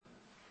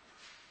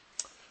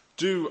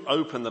do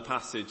open the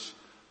passage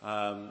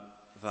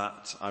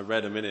that I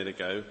read a minute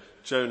ago,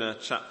 Jonah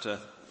chapter,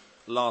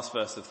 last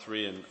verse of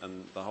 3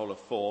 and the whole of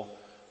 4.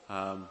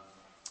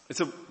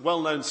 It's a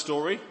well-known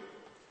story.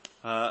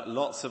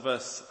 Lots of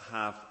us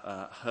have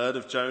heard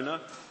of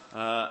Jonah.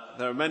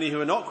 There are many who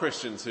are not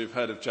Christians who've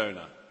heard of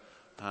Jonah.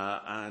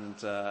 And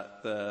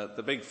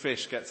the big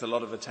fish gets a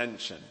lot of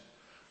attention.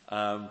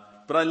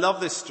 But I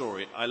love this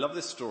story. I love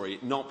this story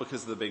not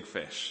because of the big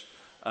fish.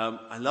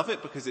 I love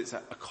it because it's a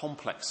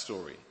complex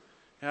story.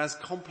 It has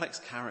complex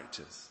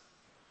characters.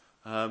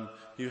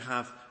 You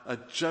have a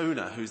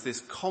Jonah who's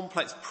this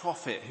complex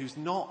prophet who's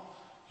not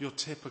your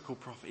typical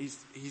prophet.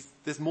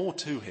 There's more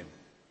to him.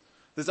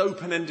 There's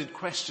open-ended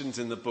questions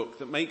in the book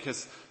that make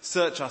us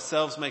search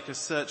ourselves, make us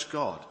search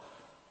God.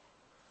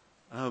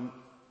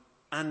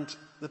 And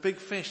the big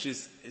fish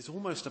is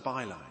almost a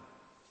byline.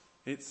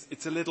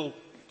 It's a little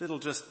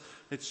just,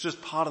 it's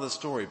just part of the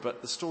story,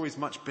 but the story's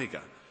much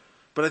bigger.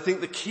 But I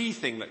think the key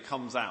thing that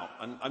comes out,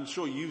 and I'm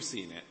sure you've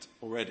seen it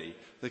already,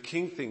 the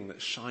key thing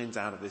that shines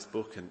out of this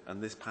book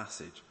and this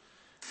passage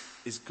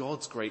is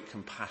God's great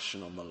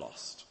compassion on the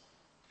lost.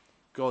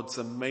 God's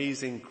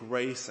amazing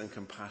grace and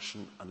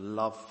compassion and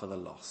love for the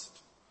lost.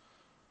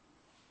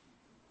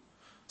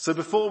 So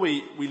before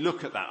we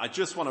look at that, I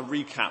just want to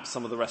recap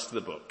some of the rest of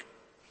the book,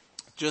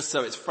 just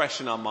so it's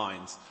fresh in our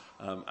minds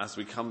as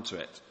we come to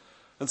it.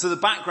 And so the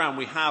background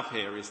we have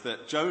here is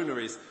that Jonah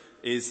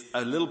is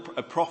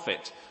a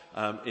prophet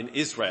in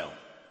Israel.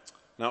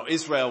 Now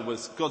Israel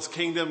was God's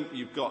kingdom.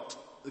 You've got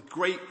a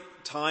great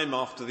time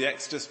after the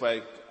Exodus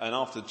and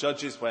after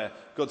Judges where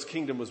God's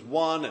kingdom was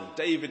won and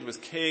David was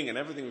king and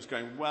everything was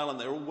going well and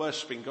they were all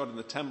worshipping God in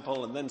the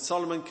temple. And then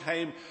Solomon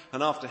came,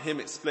 and after him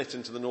it split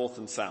into the north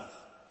and south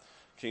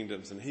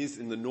kingdoms, and he's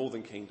in the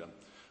northern kingdom.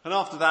 And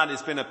after that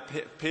it's been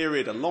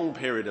a long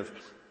period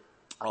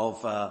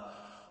of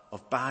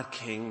bad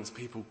kings,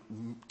 people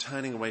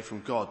turning away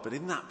from God. But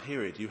in that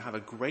period you have a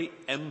great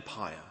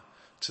empire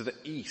to the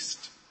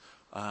east,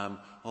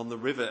 on the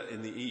river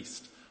in the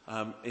east,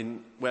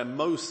 in where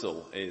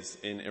Mosul is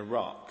in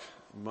Iraq.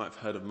 You might have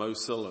heard of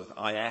Mosul with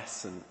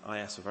IS, and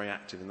IS were very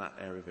active in that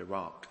area of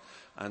Iraq.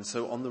 And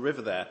so on the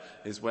river there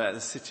is where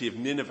the city of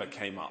Nineveh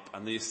came up,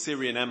 and the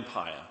Assyrian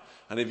Empire.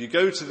 And if you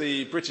go to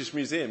the British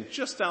Museum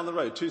just down the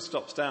road, 2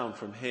 stops down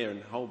from here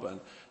in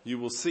Holborn, you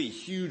will see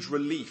huge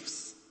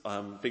reliefs,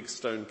 big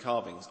stone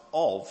carvings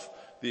of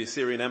the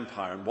Assyrian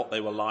Empire and what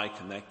they were like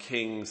and their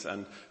kings.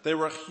 And they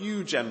were a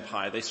huge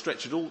empire. They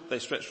stretched all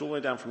the way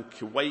down from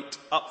Kuwait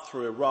up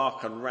through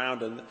Iraq and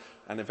round,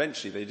 and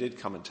eventually they did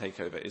come and take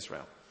over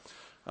Israel.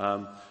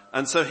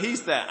 And so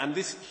he's there, and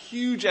this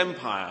huge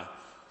empire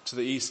to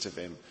the east of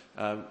him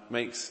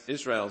makes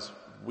Israel's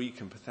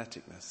weak and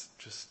patheticness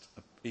just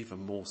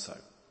even more so.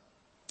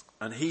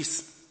 And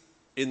he's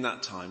in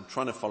that time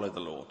trying to follow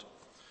the Lord.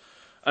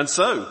 And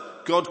so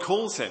God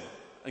calls him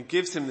and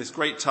gives him this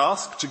great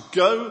task to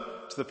go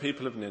to the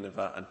people of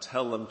Nineveh and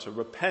tell them to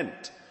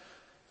repent.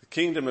 The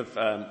kingdom of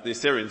the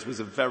Assyrians was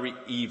a very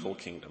evil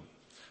kingdom.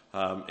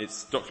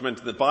 It's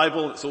documented in the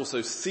Bible. It's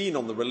also seen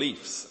on the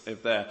reliefs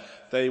of there.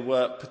 They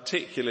were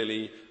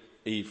particularly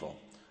evil.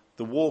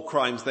 The war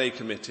crimes they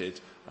committed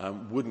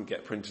wouldn't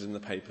get printed in the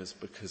papers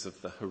because of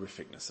the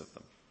horrificness of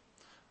them.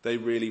 They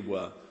really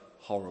were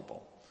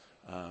horrible.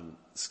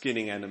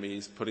 Skinning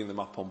enemies, putting them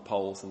up on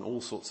poles, and all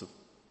sorts of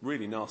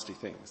really nasty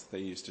things they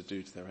used to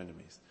do to their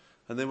enemies.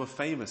 And they were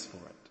famous for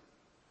it.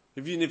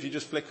 Even if you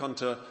just flick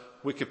onto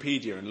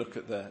Wikipedia and look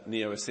at the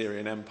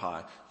Neo-Assyrian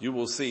Empire, you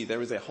will see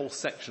there is a whole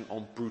section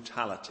on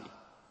brutality.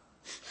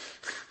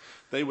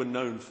 They were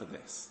known for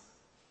this.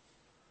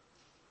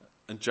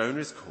 And Jonah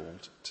is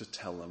called to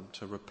tell them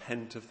to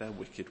repent of their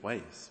wicked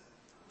ways.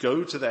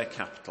 Go to their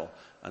capital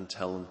and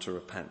tell them to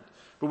repent.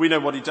 But we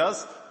know what he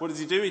does. What does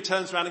he do? He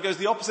turns around and goes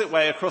the opposite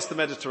way across the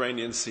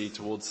Mediterranean Sea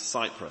towards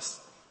Cyprus,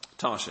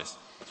 Tarshish.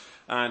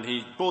 And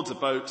he boards a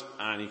boat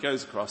and he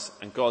goes across,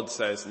 and God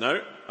says, no,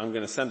 I'm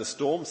going to send a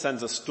storm,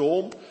 sends a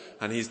storm,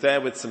 and he's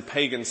there with some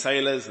pagan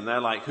sailors, and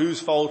they're like, whose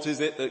fault is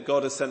it that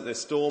God has sent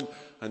this storm?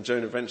 And they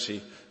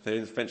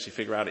eventually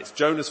figure out it's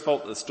Jonah's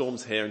fault that the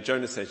storm's here, and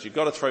Jonah says, you've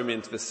got to throw me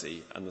into the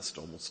sea and the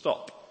storm will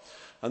stop.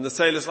 And the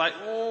sailors like,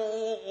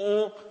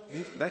 oh.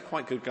 They're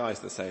quite good guys,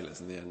 the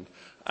sailors, in the end.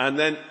 And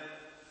then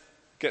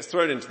gets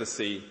thrown into the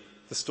sea,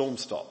 the storm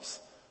stops.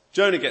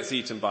 Jonah gets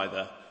eaten by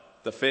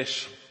the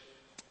fish.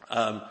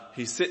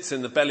 He sits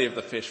in the belly of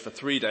the fish for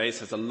 3 days,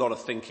 has a lot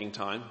of thinking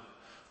time.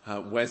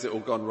 Where's it all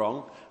gone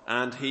wrong?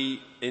 And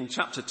in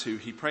chapter 2,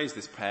 he prays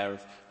this prayer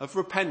of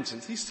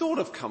repentance. He sort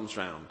of comes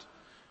round.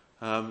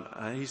 And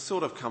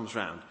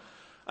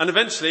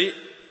eventually,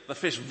 the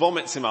fish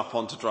vomits him up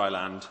onto dry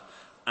land,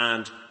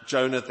 and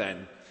Jonah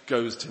then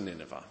goes to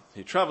Nineveh.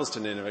 He travels to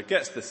Nineveh,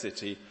 gets to the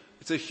city.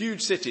 It's a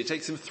huge city. It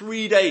takes him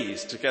 3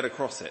 days to get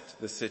across it,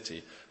 the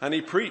city. And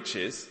he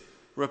preaches,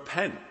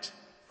 repent.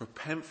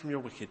 Repent from your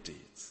wicked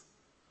deeds.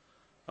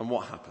 And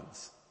what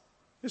happens?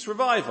 It's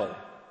revival.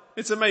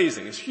 It's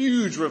amazing. It's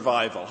huge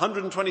revival.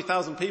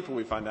 120,000 people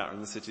we find out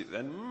in the city.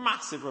 Then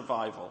massive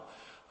revival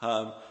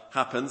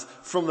happens.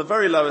 From the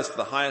very lowest to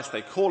the highest,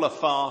 they call a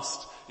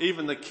fast.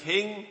 Even the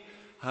king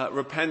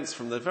repents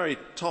from the very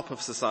top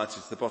of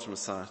society to the bottom of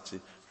society.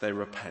 They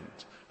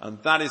repent.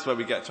 And that is where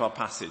we get to our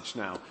passage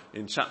now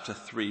in chapter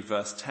 3,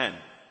 verse 10.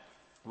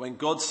 When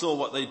God saw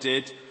what they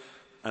did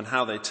and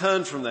how they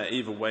turned from their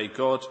evil way,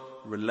 God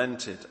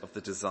relented of the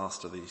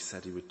disaster that he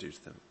said he would do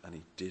to them, and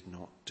he did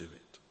not do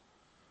it.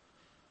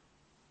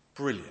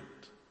 Brilliant.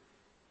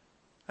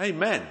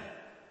 Amen.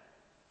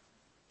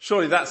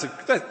 Surely that's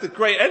the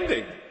great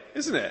ending,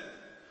 isn't it?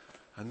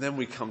 And then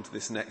we come to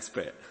this next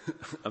bit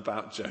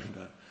about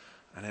Jonah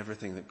and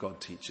everything that God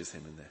teaches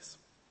him in this.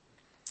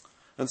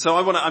 And so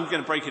I'm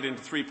going to break it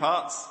into 3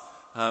 parts,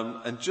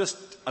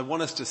 I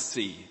want us to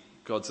see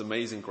God's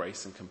amazing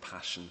grace and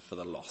compassion for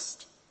the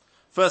lost.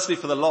 Firstly,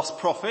 for the lost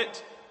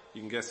prophet,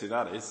 you can guess who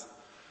that is,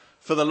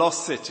 for the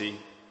lost city,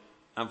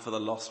 and for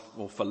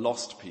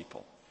lost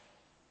people.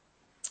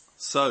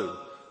 So,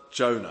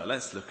 Jonah,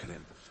 let's look at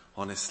him,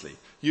 honestly.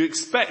 You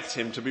expect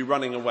him to be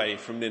running away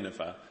from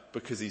Nineveh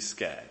because he's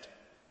scared.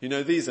 You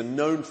know, these are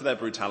known for their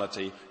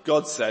brutality.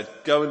 God said,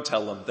 go and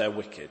tell them they're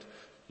wicked.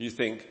 You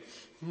think,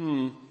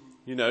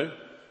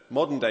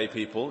 modern day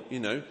people,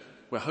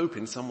 we're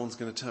hoping someone's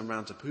going to turn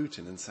around to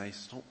Putin and say,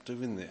 stop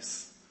doing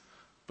this.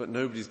 But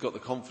nobody's got the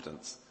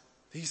confidence.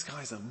 These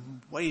guys are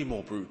way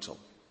more brutal.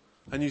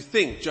 And you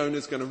think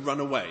Jonah's going to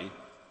run away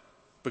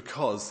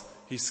because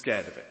he's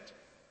scared of it.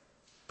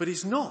 But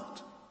he's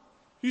not.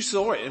 You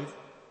saw it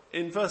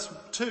in verse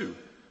 2.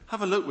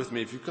 Have a look with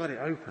me if you've got it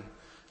open.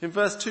 In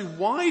verse 2,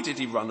 why did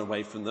he run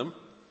away from them?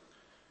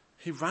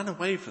 He ran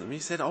away from them. He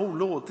said, oh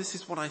Lord, this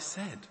is what I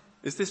said.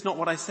 Is this not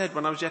what I said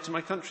when I was yet in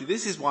my country?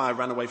 This is why I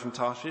ran away from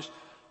Tarshish.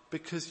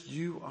 Because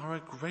you are a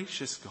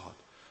gracious God,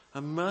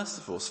 and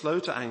merciful, slow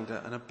to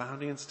anger, and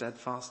abounding in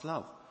steadfast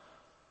love.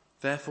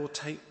 Therefore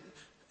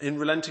in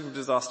relenting from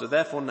disaster,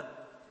 therefore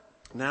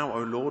now,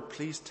 O Lord,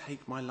 please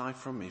take my life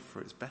from me,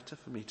 for it's better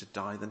for me to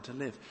die than to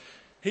live.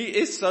 He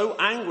is so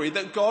angry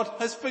that God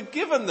has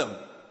forgiven them.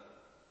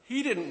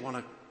 He didn't want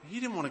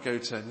to go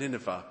to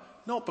Nineveh,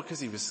 not because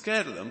he was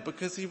scared of them,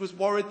 because he was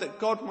worried that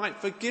God might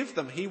forgive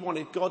them. He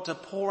wanted God to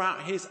pour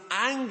out his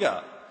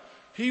anger.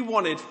 He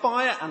wanted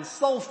fire and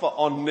sulfur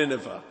on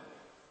Nineveh.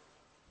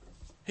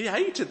 He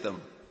hated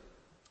them.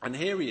 And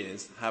here he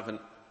is having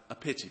a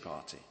pity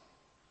party.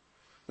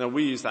 Now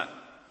we use that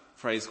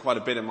phrase quite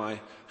a bit in my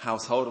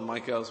household, and my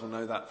girls will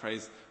know that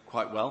phrase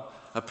quite well.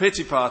 A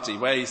pity party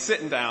where he's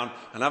sitting down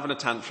and having a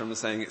tantrum and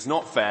saying, it's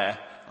not fair,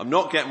 I'm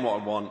not getting what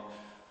I want,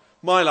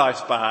 my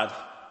life's bad.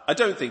 I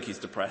don't think he's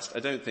depressed. I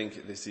don't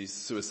think this is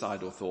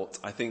suicidal thoughts.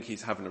 I think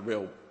he's having a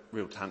real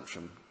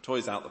tantrum.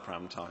 Toys out the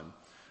pram time.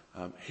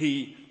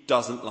 He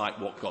doesn't like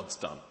what God's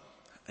done.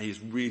 He's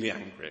really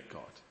angry at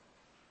God.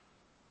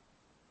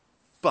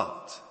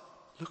 But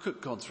look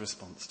at God's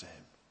response to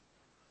him.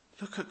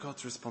 Look at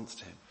God's response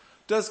to him.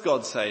 Does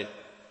God say,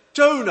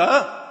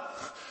 Jonah?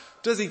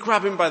 Does he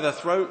grab him by the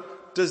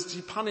throat? Does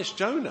he punish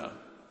Jonah?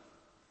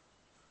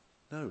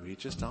 No, he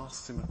just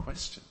asks him a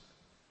question.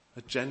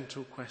 A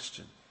gentle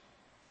question.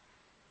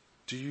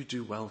 Do you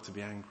do well to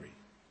be angry?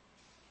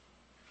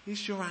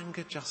 Is your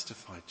anger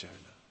justified, Jonah?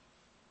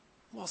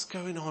 What's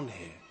going on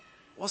here?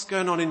 What's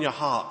going on in your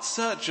heart?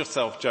 Search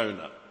yourself,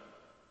 Jonah.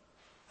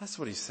 That's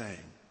what he's saying.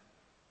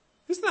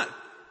 Isn't that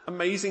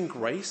amazing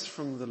grace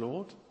from the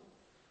Lord?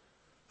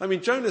 I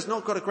mean, Jonah's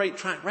not got a great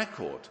track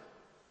record.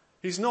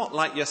 He's not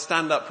like your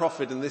stand-up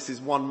prophet and this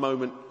is one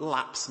moment,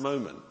 lapse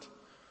moment.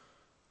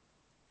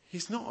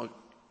 He's not.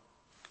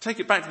 Take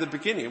it back to the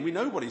beginning and we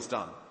know what he's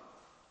done.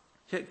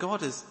 Yet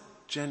God is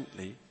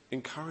gently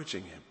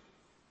encouraging him,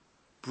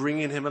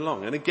 bringing him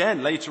along. And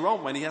again, later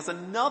on, when he has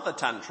another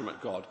tantrum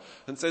at God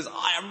and says,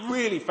 I am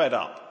really fed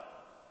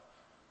up.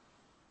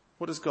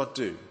 What does God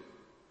do?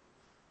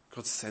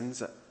 God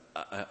sends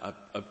a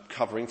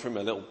covering from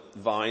a little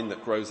vine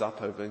that grows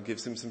up over and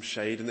gives him some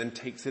shade and then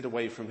takes it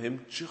away from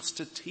him just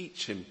to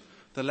teach him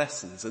the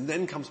lessons, and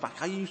then comes back.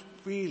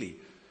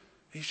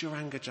 Is your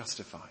anger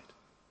justified?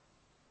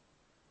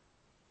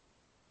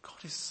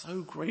 God is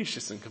so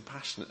gracious and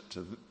compassionate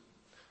to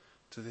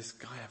this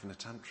guy having a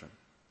tantrum.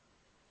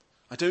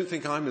 I don't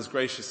think I'm as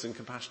gracious and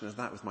compassionate as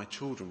that with my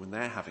children when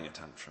they're having a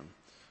tantrum.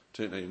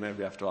 Don't know, you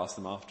maybe have to ask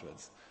them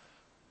afterwards.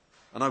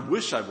 And I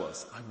wish I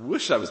was. I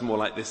wish I was more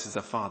like this as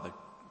a father,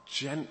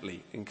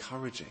 gently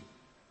encouraging.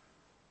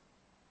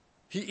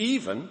 He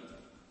even,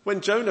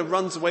 when Jonah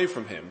runs away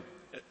from him,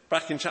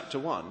 back in chapter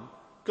 1,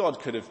 God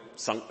could have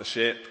sunk the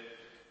ship.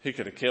 He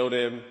could have killed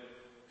him.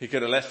 He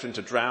could have left him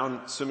to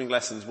drown. Swimming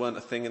lessons weren't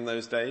a thing in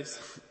those days.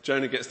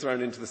 Jonah gets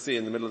thrown into the sea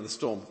in the middle of the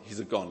storm. He's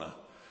a goner.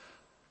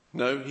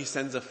 No, he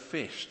sends a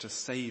fish to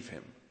save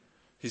him.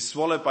 He's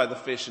swallowed by the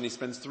fish and he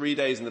spends 3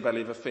 days in the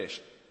belly of a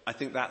fish. I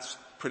think that's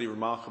pretty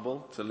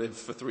remarkable, to live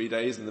for 3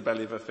 days in the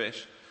belly of a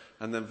fish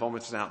and then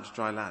vomited out into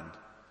dry land.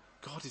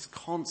 God is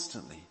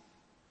constantly,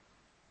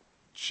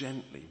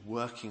 gently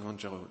working on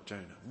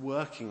Jonah,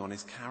 working on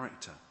his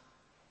character.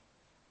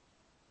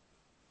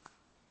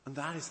 And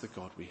that is the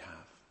God we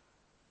have.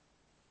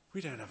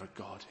 We don't have a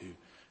God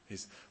who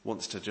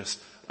wants to just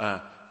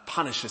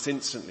punish us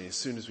instantly as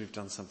soon as we've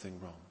done something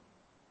wrong.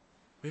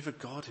 We have a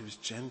God who is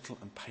gentle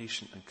and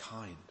patient and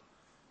kind.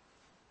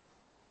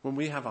 When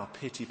we have our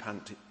pity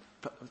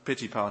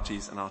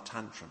parties and our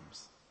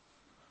tantrums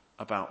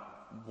about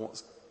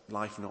what's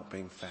life not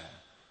being fair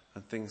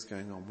and things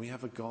going on, we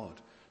have a God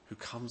who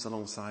comes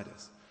alongside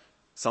us.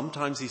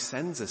 Sometimes he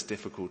sends us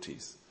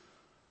difficulties.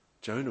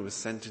 Jonah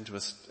was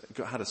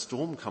had a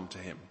storm come to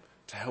him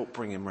to help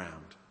bring him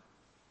round.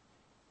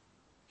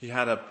 He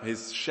had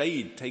his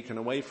shade taken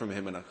away from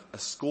him and a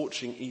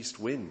scorching east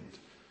wind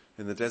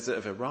in the desert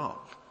of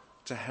Iraq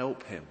to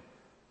help him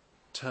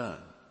turn,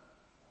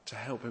 to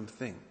help him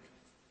think.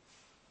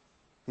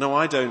 No,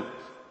 I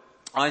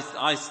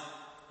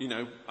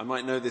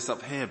might know this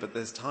up here, but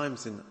there's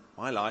times in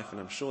my life, and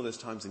I'm sure there's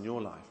times in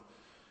your life,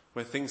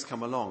 where things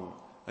come along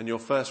and your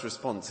first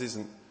response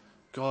isn't,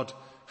 God,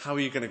 how are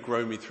you going to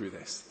grow me through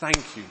this?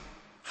 Thank you.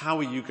 How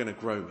are you going to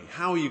grow me?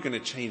 How are you going to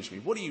change me?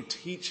 What are you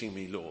teaching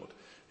me, Lord,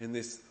 in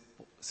this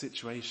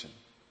situation?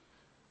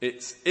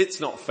 It's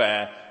not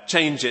fair.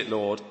 Change it,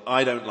 Lord.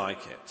 I don't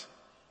like it.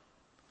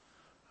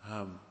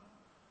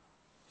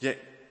 Yet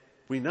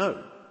we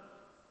know.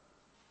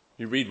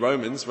 You read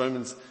Romans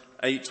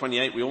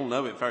 8:28, we all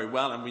know it very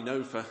well, and we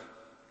know for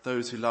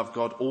those who love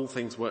God, all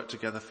things work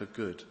together for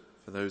good,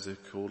 for those who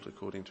are called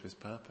according to his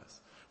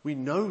purpose. We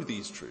know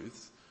these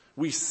truths.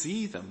 We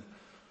see them,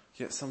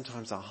 yet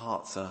sometimes our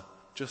hearts are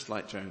just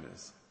like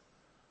Jonah's.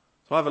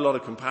 So I have a lot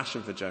of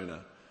compassion for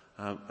Jonah,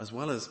 as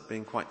well as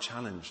being quite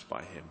challenged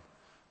by him,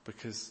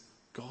 because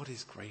God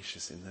is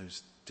gracious in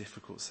those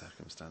difficult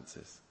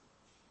circumstances.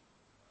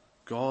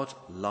 God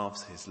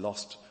loves his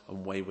lost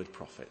and wayward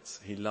prophets.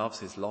 He loves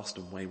his lost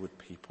and wayward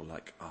people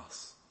like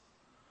us.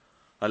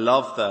 I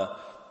love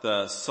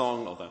the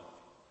song,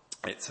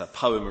 it's a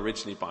poem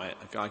originally by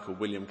a guy called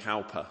William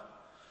Cowper.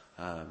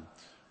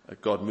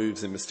 God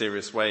moves in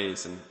mysterious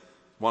ways, and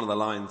one of the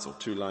lines or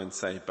two lines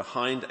say,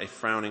 behind a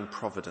frowning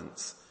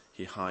providence,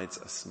 he hides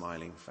a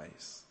smiling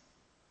face.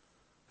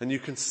 And you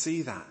can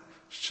see that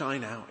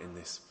shine out in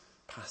this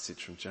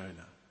passage from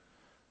Jonah.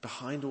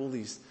 Behind all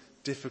these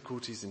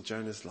difficulties in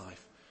Jonah's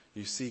life,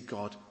 you see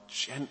God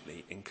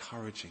gently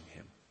encouraging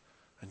him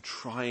and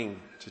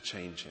trying to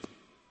change him.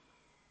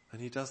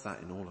 And he does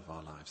that in all of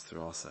our lives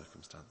through our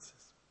circumstances.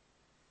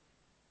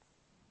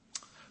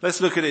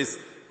 Let's look at his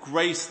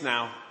grace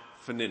now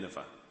for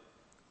Nineveh.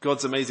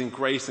 God's amazing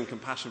grace and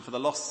compassion for the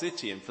lost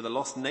city and for the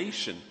lost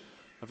nation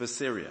of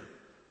Assyria.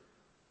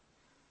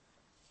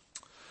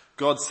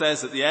 God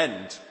says at the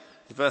end,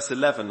 verse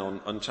 11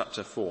 on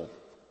chapter 4,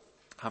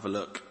 have a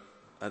look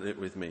at it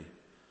with me.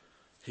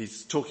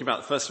 He's talking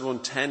about, first of all, in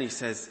 10,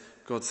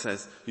 God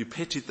says, you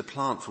pitied the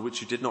plant for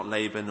which you did not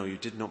labor, nor you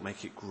did not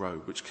make it grow,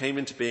 which came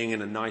into being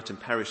in a night and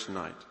perished in a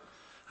night.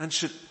 And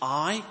should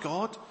I,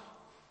 God,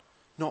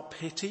 not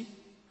pity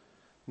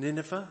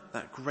Nineveh,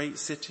 that great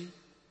city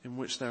in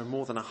which there are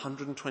more than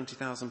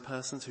 120,000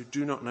 persons who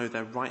do not know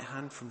their right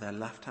hand from their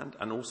left hand,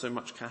 and also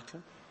much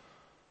cattle?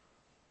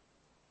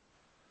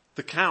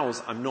 The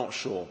cows, I'm not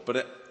sure,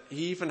 but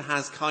he even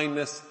has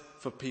kindness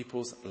for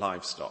people's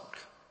livestock.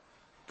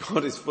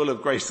 God is full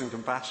of grace and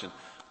compassion.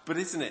 But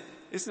isn't it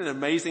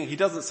amazing? He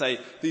doesn't say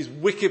these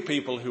wicked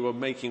people who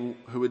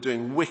are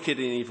doing wicked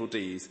and evil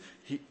deeds.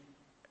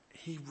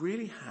 He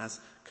really has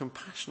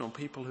compassion on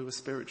people who are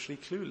spiritually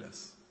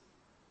clueless.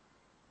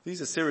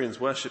 These Assyrians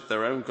worshipped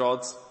their own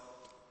gods,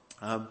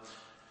 and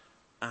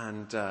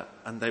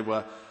they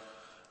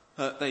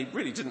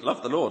really didn't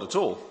love the Lord at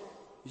all.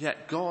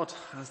 Yet God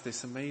has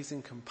this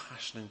amazing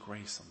compassion and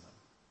grace on them.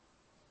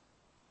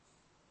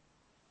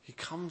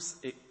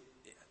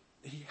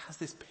 He has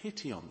this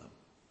pity on them.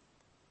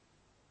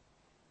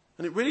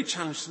 And it really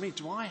challenges me,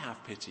 do I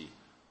have pity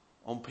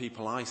on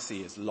people I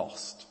see as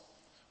lost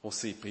or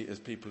see as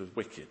people as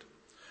wicked?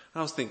 And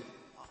I was thinking,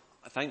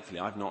 thankfully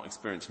I've not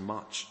experienced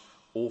much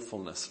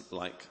awfulness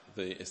like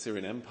the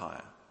Assyrian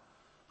Empire.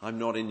 I'm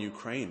not in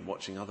Ukraine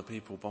watching other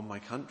people bomb my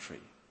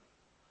country.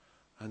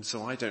 And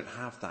so I don't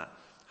have that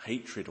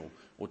hatred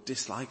or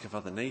dislike of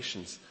other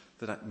nations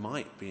that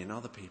might be in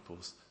other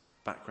people's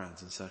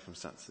backgrounds and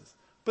circumstances.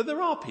 But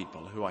there are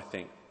people who I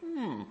think,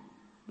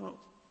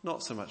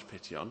 not so much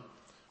pity on.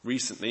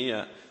 Recently,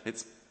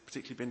 it's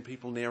particularly been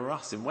people near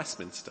us in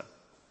Westminster.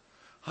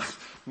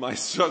 My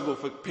struggle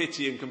for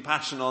pity and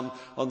compassion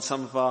on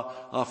some of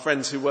our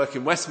friends who work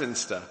in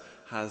Westminster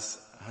has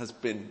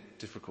been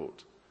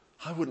difficult.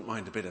 I wouldn't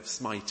mind a bit of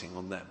smiting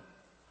on them.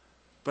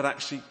 But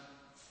actually,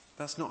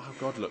 that's not how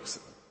God looks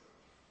at them.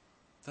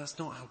 That's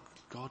not how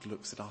God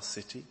looks at our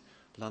city,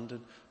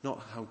 London,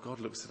 not how God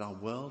looks at our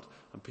world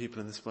and people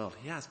in this world.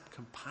 He has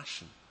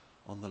compassion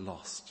on the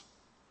lost.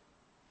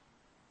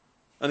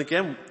 And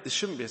again, this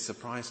shouldn't be a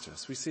surprise to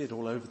us. We see it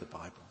all over the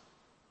Bible.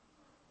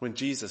 When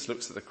Jesus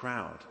looks at the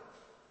crowd,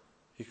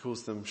 he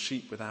calls them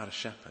sheep without a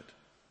shepherd.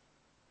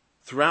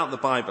 Throughout the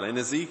Bible, in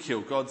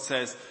Ezekiel, God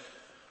says,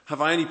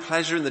 have I any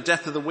pleasure in the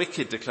death of the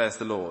wicked, declares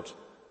the Lord,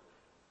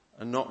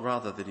 and not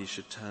rather that he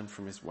should turn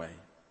from his way.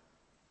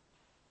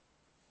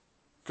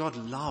 God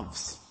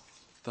loves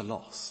the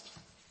lost.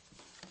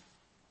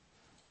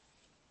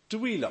 Do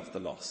we love the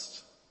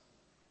lost?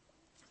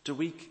 Do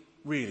we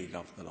really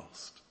love the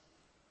lost?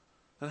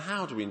 And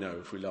how do we know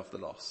if we love the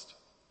lost?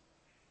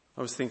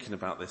 I was thinking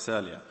about this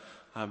earlier.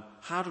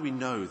 How do we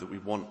know that we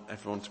want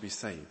everyone to be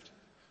saved?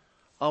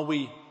 Are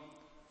we,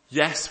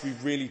 yes, we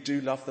really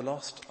do love the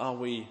lost? Are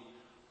we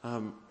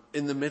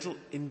in the middle,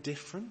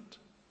 indifferent?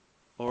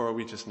 Or are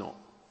we just not?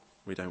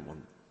 We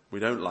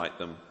don't like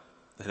them.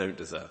 They don't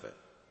deserve it.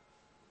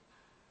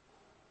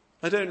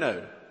 I don't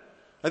know.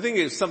 I think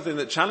it's something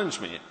that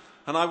challenged me,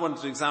 and I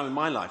wanted to examine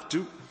my life.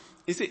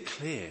 Is it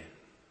clear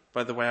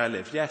by the way I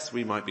live? Yes,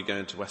 we might be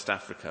going to West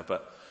Africa,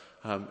 but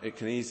you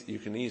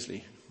can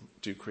easily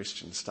do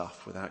Christian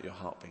stuff without your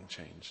heart being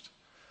changed.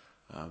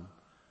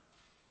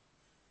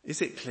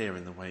 Is it clear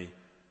in the way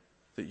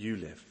that you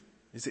live?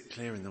 Is it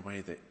clear in the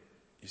way that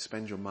you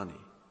spend your money?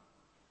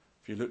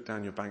 If you look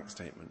down your bank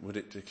statement, would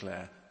it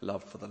declare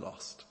love for the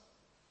lost?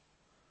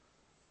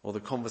 Or the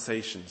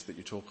conversations that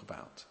you talk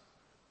about,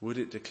 would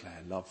it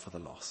declare love for the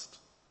lost?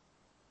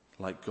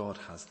 Like God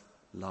has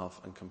love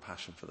and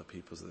compassion for the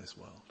peoples of this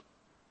world.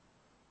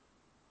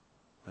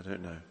 I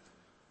don't know.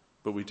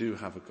 But we do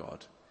have a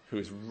God who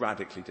is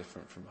radically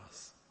different from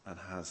us and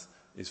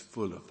is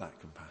full of that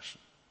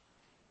compassion.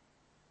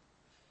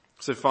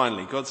 So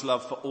finally, God's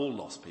love for all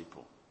lost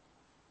people.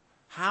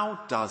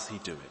 How does he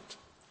do it?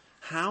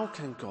 How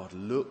can God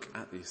look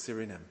at the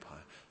Assyrian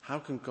Empire? How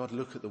can God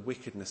look at the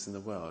wickedness in the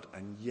world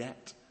and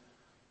yet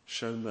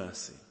show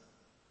mercy?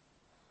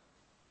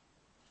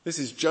 This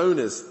is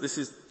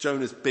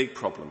Jonah's big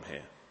problem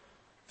here.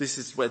 This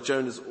is where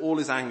all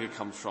his anger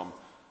comes from.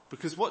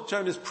 Because what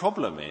Jonah's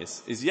problem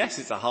is yes,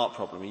 it's a heart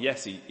problem.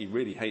 Yes, he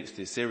really hates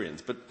the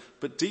Assyrians.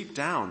 But deep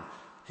down,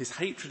 his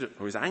hatred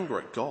or his anger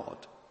at God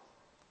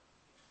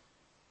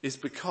is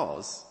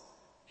because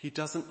he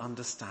doesn't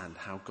understand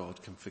how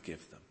God can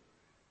forgive them.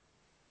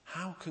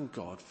 How can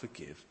God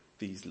forgive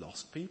these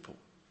lost people?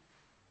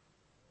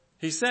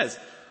 He says,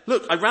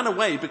 look, I ran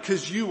away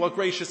because you are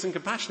gracious and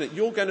compassionate.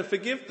 You're going to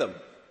forgive them.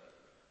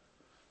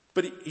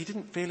 But he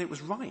didn't feel it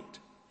was right.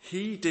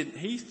 He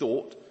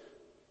thought,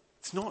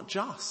 it's not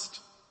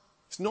just.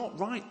 It's not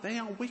right. They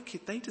are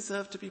wicked. They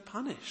deserve to be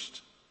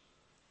punished.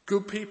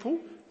 Good people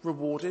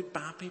rewarded,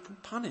 bad people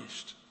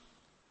punished.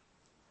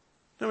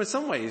 Now in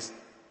some ways,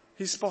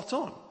 he's spot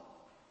on.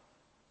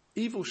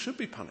 Evil should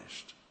be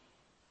punished.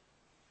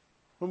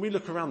 When we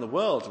look around the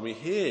world and we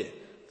hear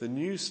the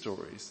news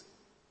stories,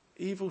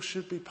 evil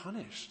should be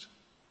punished.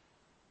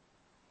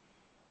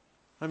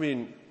 I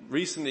mean,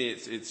 recently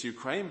it's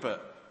Ukraine,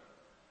 but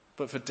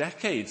for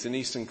decades in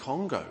Eastern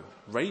Congo,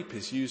 rape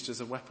is used as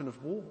a weapon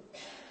of war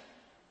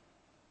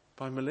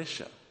by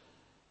militia.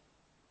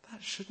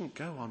 That shouldn't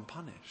go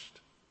unpunished.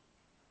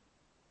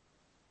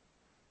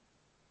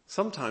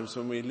 Sometimes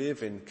when we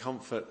live in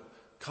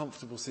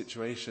comfortable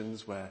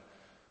situations where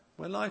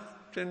life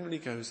generally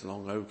goes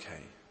along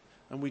okay,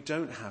 and we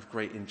don't have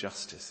great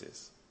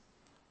injustices,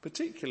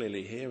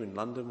 particularly here in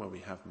London where we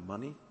have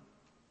money,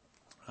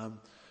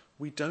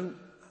 we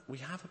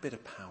have a bit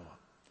of power.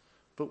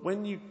 But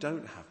when you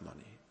don't have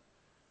money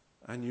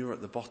and you're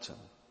at the bottom,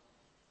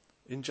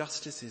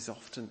 injustices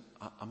often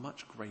are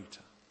much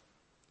greater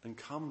and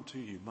come to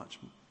you much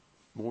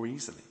more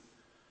easily.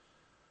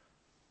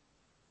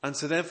 And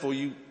so therefore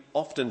you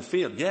often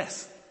feel,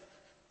 yes,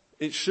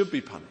 it should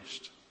be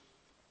punished.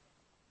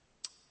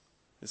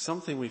 It's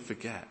something we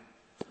forget,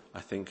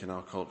 I think, in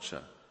our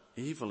culture.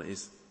 Evil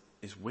is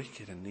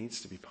wicked and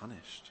needs to be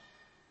punished.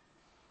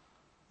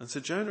 And so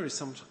Jonah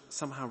is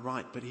somehow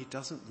right, but he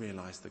doesn't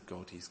realize the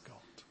God he's got.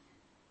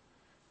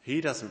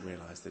 He doesn't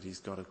realize that he's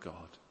got a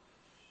God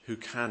who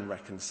can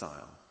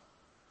reconcile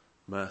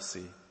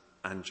mercy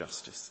and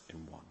justice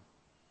in one.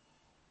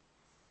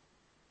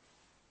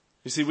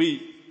 You see,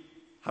 we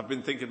have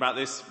been thinking about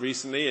this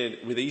recently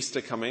with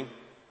Easter coming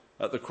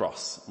at the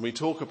cross. And we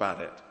talk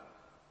about it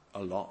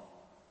a lot.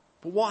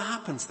 But what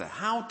happens there?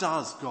 How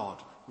does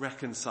God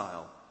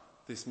reconcile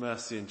this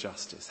mercy and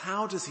justice?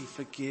 How does he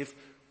forgive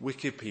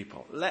wicked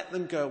people? Let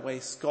them go away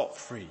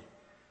scot-free.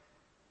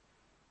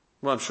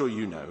 Well, I'm sure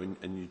you know,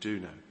 and you do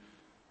know.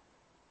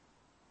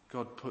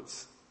 God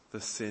puts the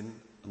sin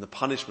and the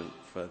punishment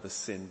for the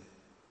sin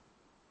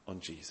on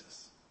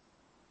Jesus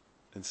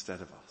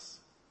instead of us.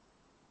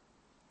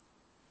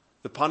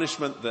 The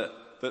punishment that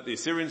the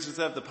Assyrians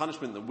deserve, the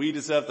punishment that we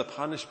deserve, the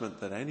punishment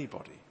that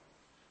anybody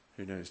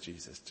who knows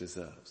Jesus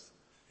deserves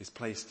is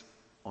placed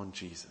on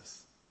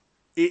Jesus.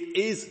 It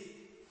is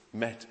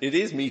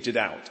meted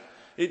out.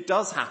 It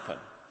does happen.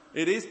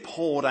 It is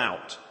poured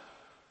out,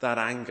 that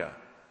anger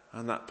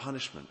and that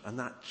punishment and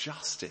that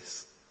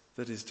justice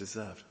that is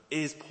deserved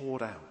is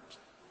poured out.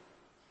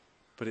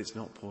 But it's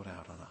not poured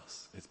out on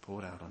us. It's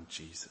poured out on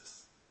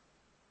Jesus.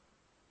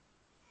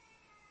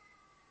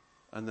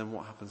 And then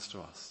what happens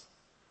to us?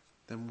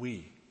 Then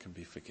we can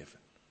be forgiven.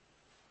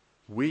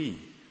 We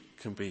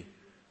can be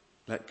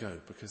let go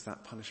because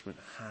that punishment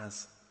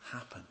has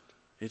happened.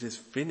 It is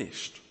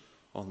finished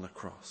on the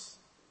cross.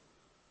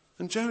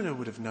 And Jonah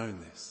would have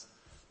known this.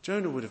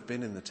 Jonah would have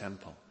been in the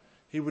temple.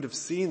 He would have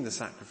seen the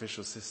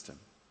sacrificial system.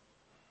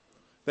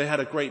 They had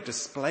a great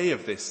display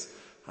of this,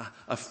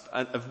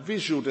 a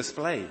visual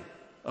display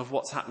of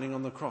what's happening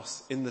on the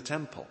cross in the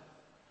temple.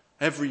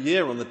 Every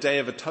year on the Day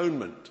of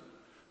Atonement,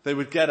 they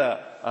would get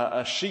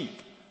a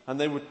sheep, and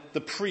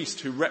the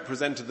priest who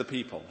represented the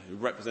people, who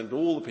represented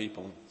all the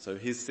people, so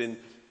his sin,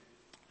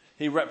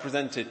 he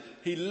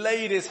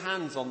laid his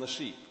hands on the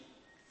sheep,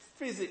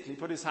 physically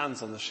put his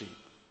hands on the sheep,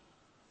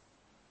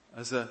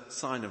 as a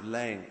sign of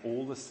laying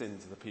all the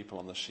sins of the people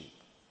on the sheep.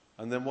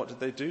 And then what did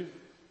they do?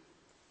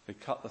 They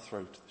cut the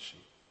throat of the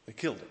sheep. They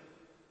killed it.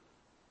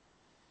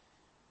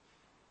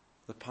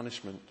 The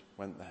punishment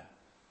went there,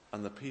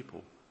 and the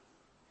people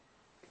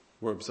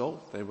were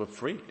absolved. They were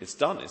free. It's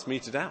done. It's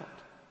meted out.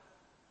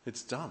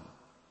 It's done.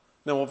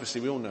 Now,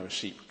 obviously, we all know a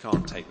sheep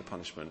can't take the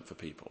punishment for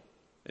people.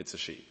 It's a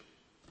sheep.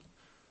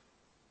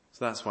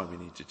 So that's why we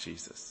needed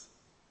Jesus.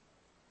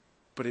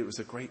 But it was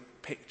a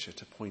great picture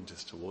to point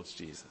us towards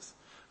Jesus.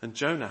 And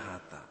Jonah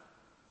had that.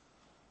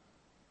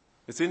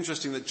 It's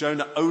interesting that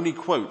Jonah only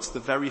quotes the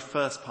very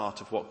first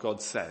part of what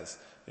God says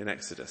in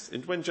Exodus.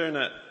 And when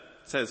Jonah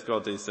says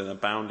God is an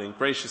abounding,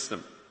 gracious,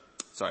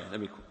 let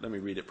me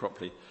read it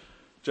properly.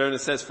 Jonah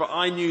says, "For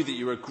I knew that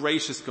you are a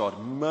gracious God,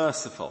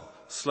 merciful,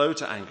 slow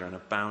to anger and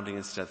abounding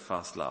in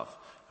steadfast love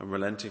and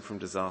relenting from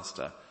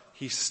disaster."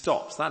 He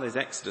stops. That is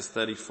Exodus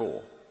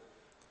 34.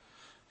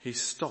 He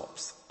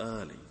stops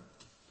early.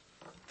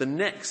 The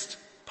next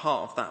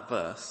part of that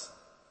verse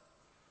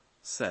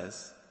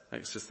says,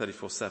 Exodus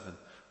 34:7,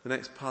 the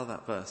next part of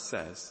that verse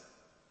says,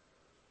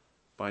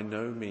 "By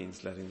no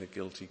means letting the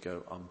guilty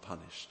go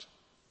unpunished."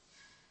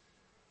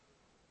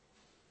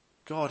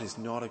 God is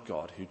not a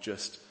God who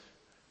just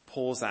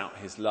pours out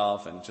his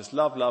love and just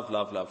love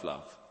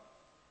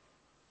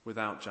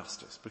without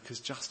justice, because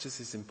justice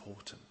is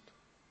important.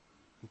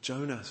 And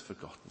Jonah has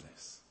forgotten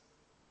this.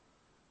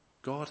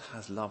 God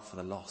has love for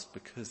the lost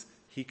because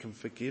he can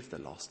forgive the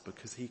lost,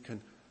 because he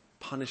can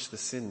punish the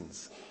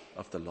sins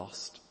of the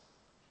lost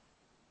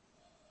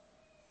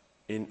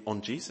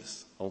on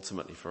Jesus,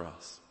 ultimately for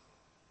us.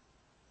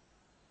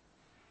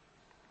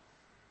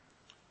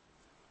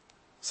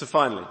 So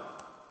finally,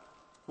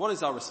 what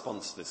is our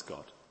response to this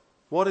God?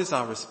 What is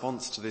our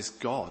response to this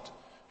God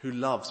who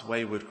loves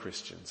wayward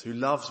Christians, who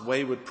loves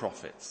wayward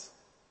prophets?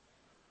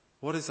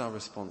 What is our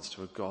response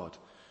to a God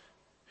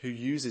who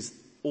uses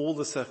all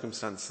the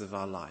circumstances of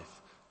our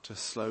life to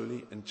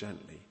slowly and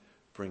gently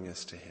bring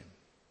us to him?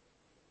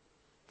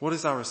 What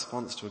is our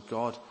response to a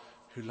God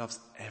who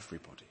loves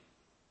everybody,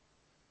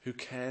 who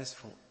cares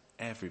for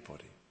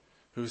everybody,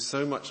 who is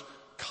so much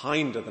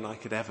kinder than I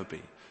could ever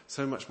be,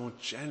 so much more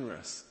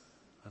generous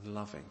and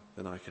loving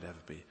than I could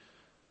ever be?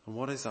 And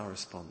what is our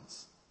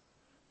response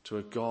to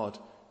a God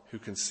who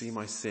can see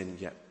my sin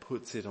yet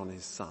puts it on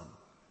his Son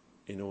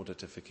in order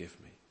to forgive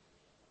me?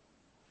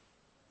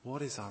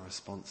 What is our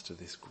response to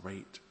this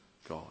great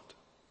God?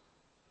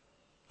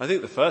 I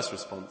think the first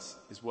response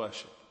is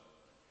worship.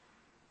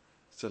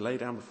 It's to lay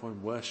down before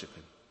him, worship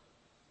him.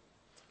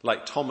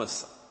 Like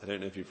Thomas, I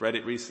don't know if you've read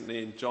it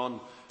recently in John,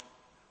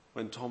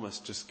 when Thomas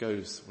just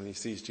goes, when he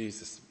sees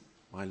Jesus,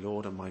 "My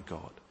Lord and my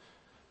God,"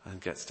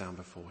 and gets down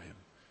before him.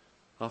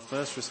 Our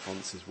first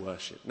response is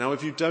worship. Now,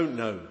 if you don't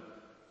know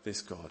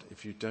this God,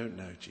 if you don't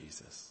know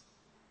Jesus,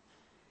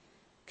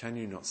 can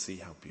you not see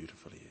how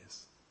beautiful he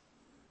is?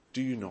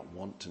 Do you not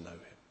want to know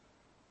him?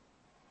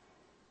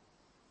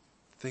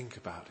 Think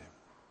about him.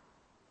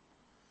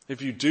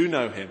 If you do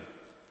know him,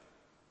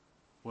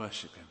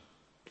 worship him.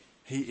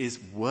 He is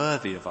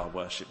worthy of our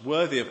worship,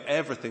 worthy of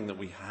everything that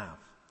we have.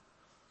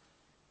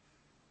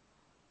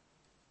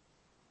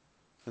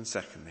 And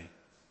secondly,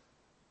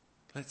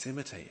 let's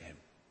imitate him.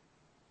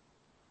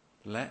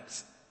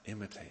 Let's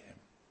imitate him.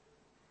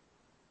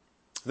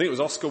 I think it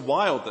was Oscar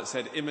Wilde that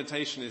said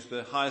imitation is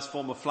the highest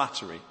form of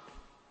flattery.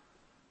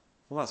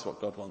 Well, that's what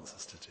God wants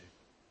us to do.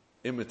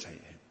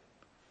 Imitate him.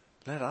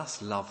 Let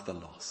us love the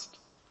lost.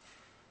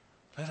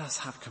 Let us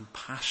have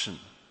compassion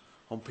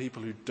on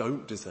people who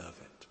don't deserve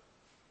it.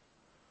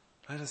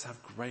 Let us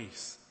have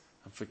grace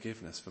and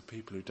forgiveness for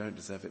people who don't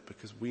deserve it,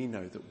 because we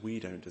know that we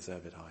don't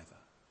deserve it either.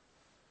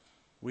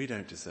 We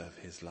don't deserve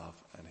his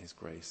love and his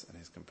grace and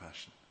his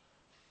compassion.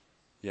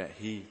 Yet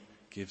he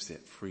gives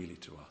it freely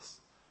to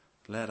us.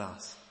 Let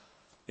us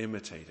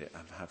imitate it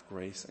and have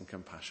grace and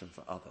compassion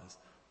for others,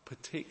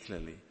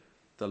 particularly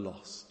the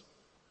lost,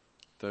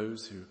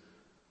 those who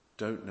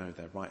don't know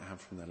their right hand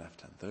from their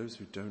left hand, those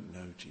who don't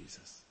know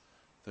Jesus,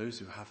 those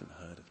who haven't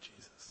heard of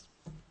Jesus.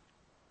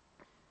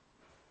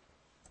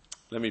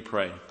 Let me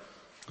pray,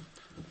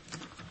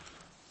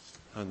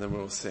 and then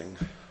we'll sing.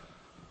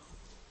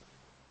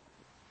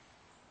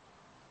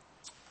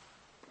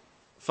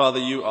 Father,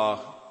 you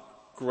are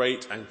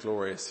great and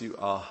glorious. You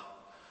are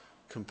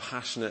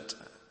compassionate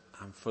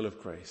and full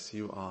of grace.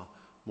 You are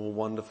more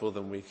wonderful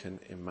than we can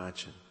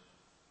imagine.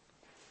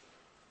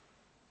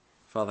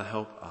 Father,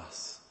 help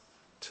us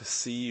to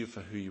see you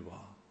for who you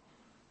are,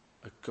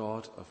 a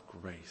God of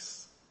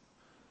grace,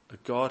 a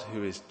God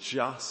who is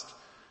just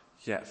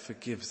yet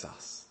forgives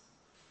us,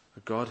 a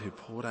God who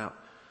poured out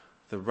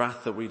the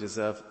wrath that we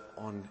deserve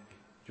on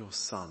your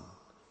Son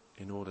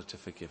in order to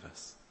forgive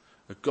us,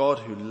 a God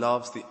who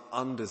loves the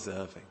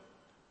undeserving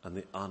and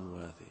the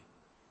unworthy.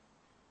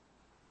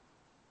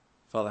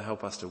 Father,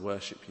 help us to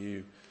worship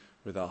you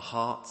with our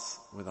hearts,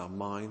 with our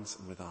minds,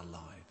 and with our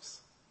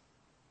lives.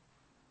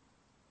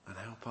 And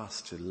help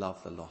us to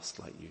love the lost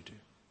like you do.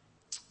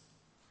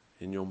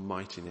 In your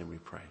mighty name we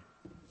pray.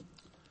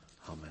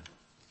 Amen.